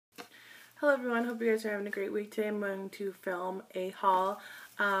Hello everyone, hope you guys are having a great week. Today I'm going to film a haul.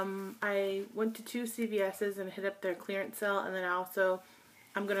 I went to two CVS's and hit up their clearance sale, and then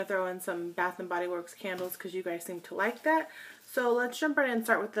I'm going to throw in some Bath & Body Works candles because you guys seem to like that. So let's jump right in and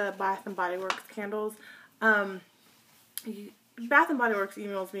start with the Bath & Body Works candles. Bath & Body Works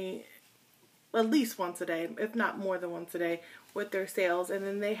emails me at least once a day, if not more than once a day, with their sales, and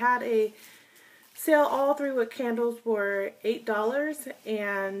then they had a sale. All 3 wick candles were $8,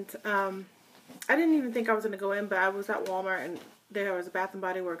 and I didn't even think I was going to go in, but I was at Walmart and there was a Bath &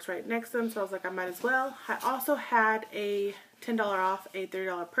 Body Works right next to them, so I was like, I might as well. I also had a $10 off a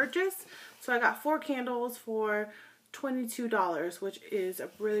 $30 purchase, so I got 4 candles for $22, which is a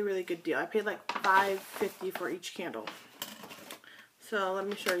really, really good deal. I paid like $5.50 for each candle. So let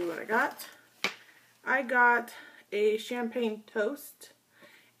me show you what I got. I got a champagne toast.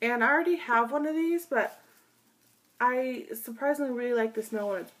 And I already have one of these, but I surprisingly really like the smell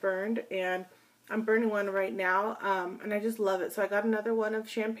when it's burned, and I'm burning one right now, and I just love it. So I got another one of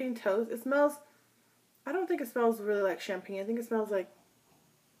champagne toast. It smells, I don't think it smells really like champagne. I think it smells like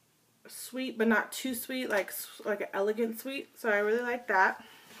sweet, but not too sweet, like an elegant sweet. So I really like that.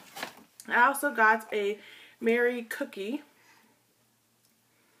 I also got a Mary cookie,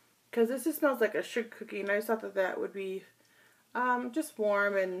 because this just smells like a sugar cookie, and I just thought that that would be just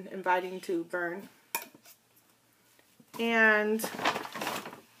warm and inviting to burn. And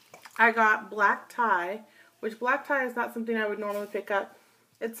I got black tie, which black tie is not something I would normally pick up.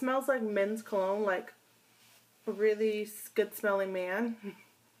 It smells like men's cologne, like a really good smelling man.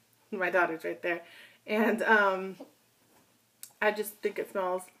 My daughter's right there. And I just think it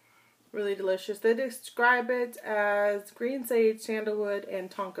smells really delicious. They describe it as green sage, sandalwood,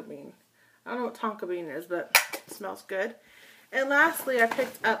 and tonka bean. I don't know what tonka bean is, but it smells good. And lastly, I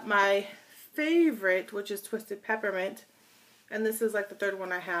picked up my favorite, which is Twisted Peppermint. And this is like the 3rd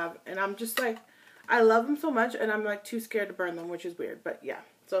one I have. And I'm just like, I love them so much, and I'm like too scared to burn them, which is weird. But yeah,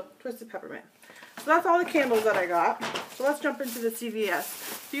 so Twisted Peppermint. So that's all the candles that I got. So let's jump into the CVS.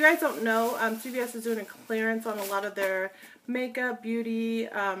 If you guys don't know, CVS is doing a clearance on a lot of their makeup, beauty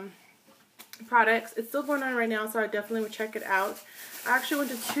products. It's still going on right now, so I definitely would check it out. I actually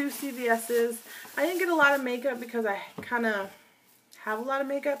went to 2 CVS's. I didn't get a lot of makeup because I kind of have a lot of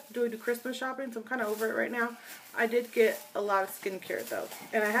makeup due to Christmas shopping, so I'm kind of over it right now. I did get a lot of skincare though,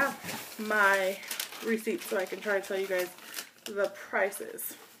 and I have my receipt so I can try to tell you guys the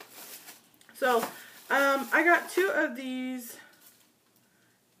prices. So I got 2 of these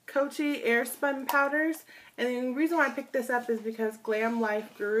Coty Air Spun powders, and the reason why I picked this up is because Glam Life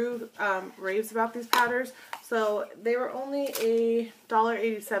Guru raves about these powders. So they were only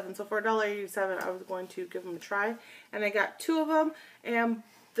 $1.87, so for $1.87 I was going to give them a try, and I got 2 of them, and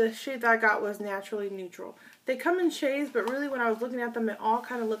the shade that I got was Naturally Neutral. They come in shades, but really when I was looking at them, it all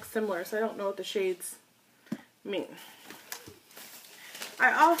kind of looks similar, so I don't know what the shades mean.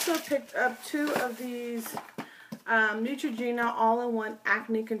 I also picked up 2 of these Neutrogena All-in-One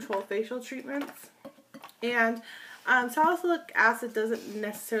Acne Control Facial Treatments. And salicylic acid doesn't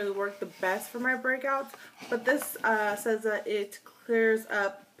necessarily work the best for my breakouts, but this says that it clears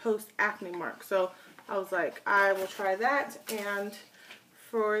up post-acne marks. So I was like, I will try that. And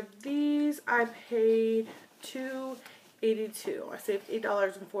for these, I paid $2.82. I saved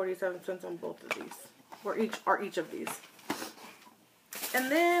 $8.47 on both of these, or each of these.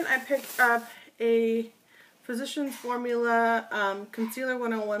 And then I picked up a Physicians Formula Concealer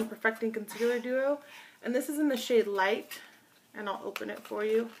 101 Perfecting Concealer Duo. And this is in the shade Light. And I'll open it for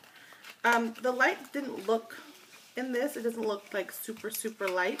you. The light didn't look in this. It doesn't look like super, super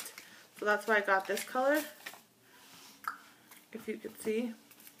light. So that's why I got this color. If you could see.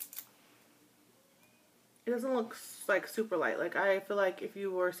 It doesn't look like super light. Like, I feel like if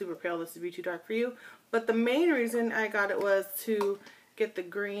you were super pale, this would be too dark for you. But the main reason I got it was to get the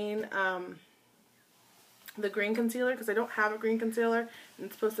green concealer, because I don't have a green concealer, and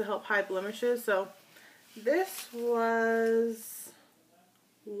it's supposed to help hide blemishes. So this was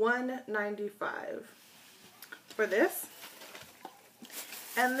 $1.95 for this.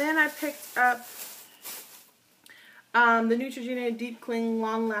 And then I picked up the Neutrogena Deep Clean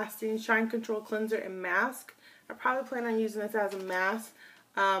Long Lasting Shine Control Cleanser and Mask. I probably plan on using this as a mask.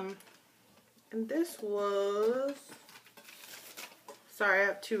 And this was, sorry, I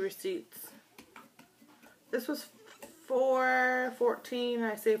have 2 receipts. This was $4.14.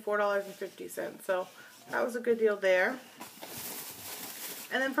 I saved $4.50. So that was a good deal there.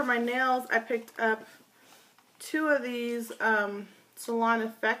 And then for my nails, I picked up 2 of these Salon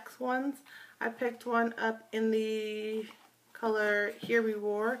Effects ones. I picked one up in the color Here We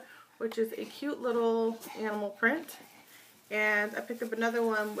Roar, which is a cute little animal print. And I picked up another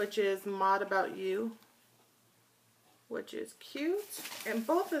one, which is Mod About You, which is cute. And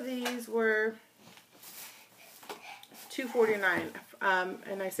both of these were $2.49,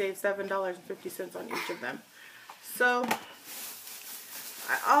 and I saved $7.50 on each of them. So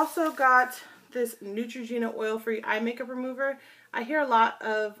I also got this Neutrogena oil-free eye makeup remover. I hear a lot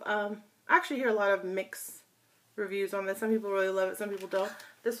of, I actually hear a lot of mixed reviews on this. Some people really love it, some people don't.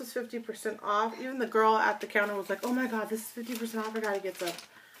 This was 50% off. Even the girl at the counter was like, oh my god, this is 50% off, I gotta get some.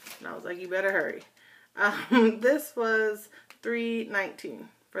 And I was like, you better hurry. This was $3.19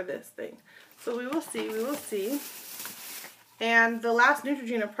 for this thing. So we will see, we will see. And the last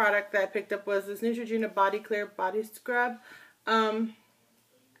Neutrogena product that I picked up was this Neutrogena Body Clear Body Scrub.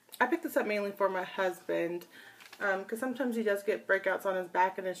 I picked this up mainly for my husband, because sometimes he does get breakouts on his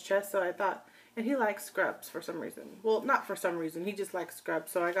back and his chest, so I thought, and he likes scrubs for some reason. Well, not for some reason, he just likes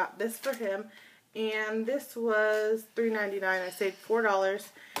scrubs, so I got this for him, and this was $3.99. I saved $4.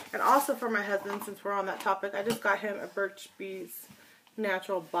 And also for my husband, since we're on that topic, I just got him a Birchbox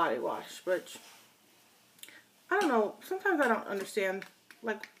natural body wash, which, I don't know, sometimes I don't understand,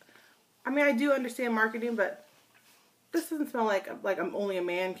 like, I mean, I do understand marketing, but this doesn't smell like only a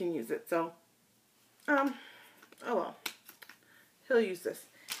man can use it, so, oh well, he'll use this.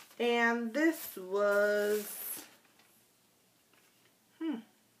 And this was,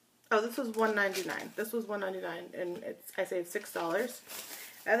 oh, this was $1.99. This was $1.99, and I saved $6.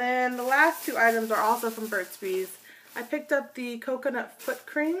 And then the last two items are also from Birchbox. I picked up the coconut foot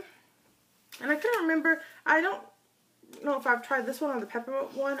cream, and I couldn't remember, I don't know if I've tried this one or the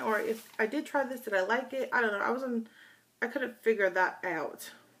peppermint one, or if I did try this, did I like it? I don't know. I couldn't figure that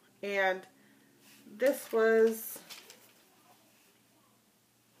out. And this was,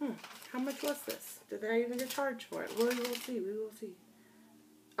 how much was this? Did I even get charged for it? We will see. We will see.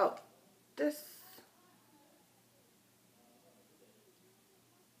 Oh, this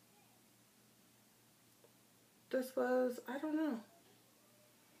was, I don't know.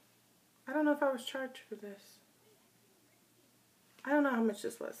 I don't know if I was charged for this. I don't know how much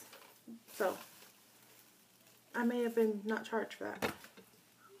this was. So, I may have been not charged for that.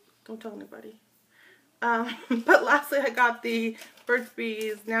 Don't tell anybody. But lastly, I got the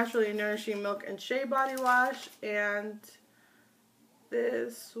Birchbox Naturally Nourishing Milk and Shea Body Wash, and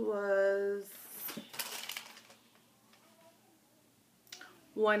this was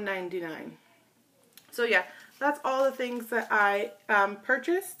 $1.99. So yeah, that's all the things that I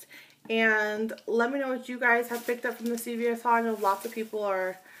purchased. And let me know what you guys have picked up from the CVS haul. I know lots of people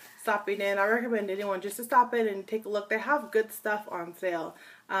are stopping in. I recommend anyone just to stop in and take a look. They have good stuff on sale.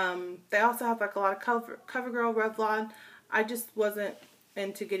 They also have like a lot of CoverGirl, Revlon. I just wasn't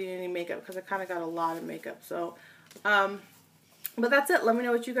into getting any makeup because I kind of got a lot of makeup. So, but that's it. Let me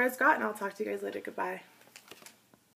know what you guys got, and I'll talk to you guys later. Goodbye.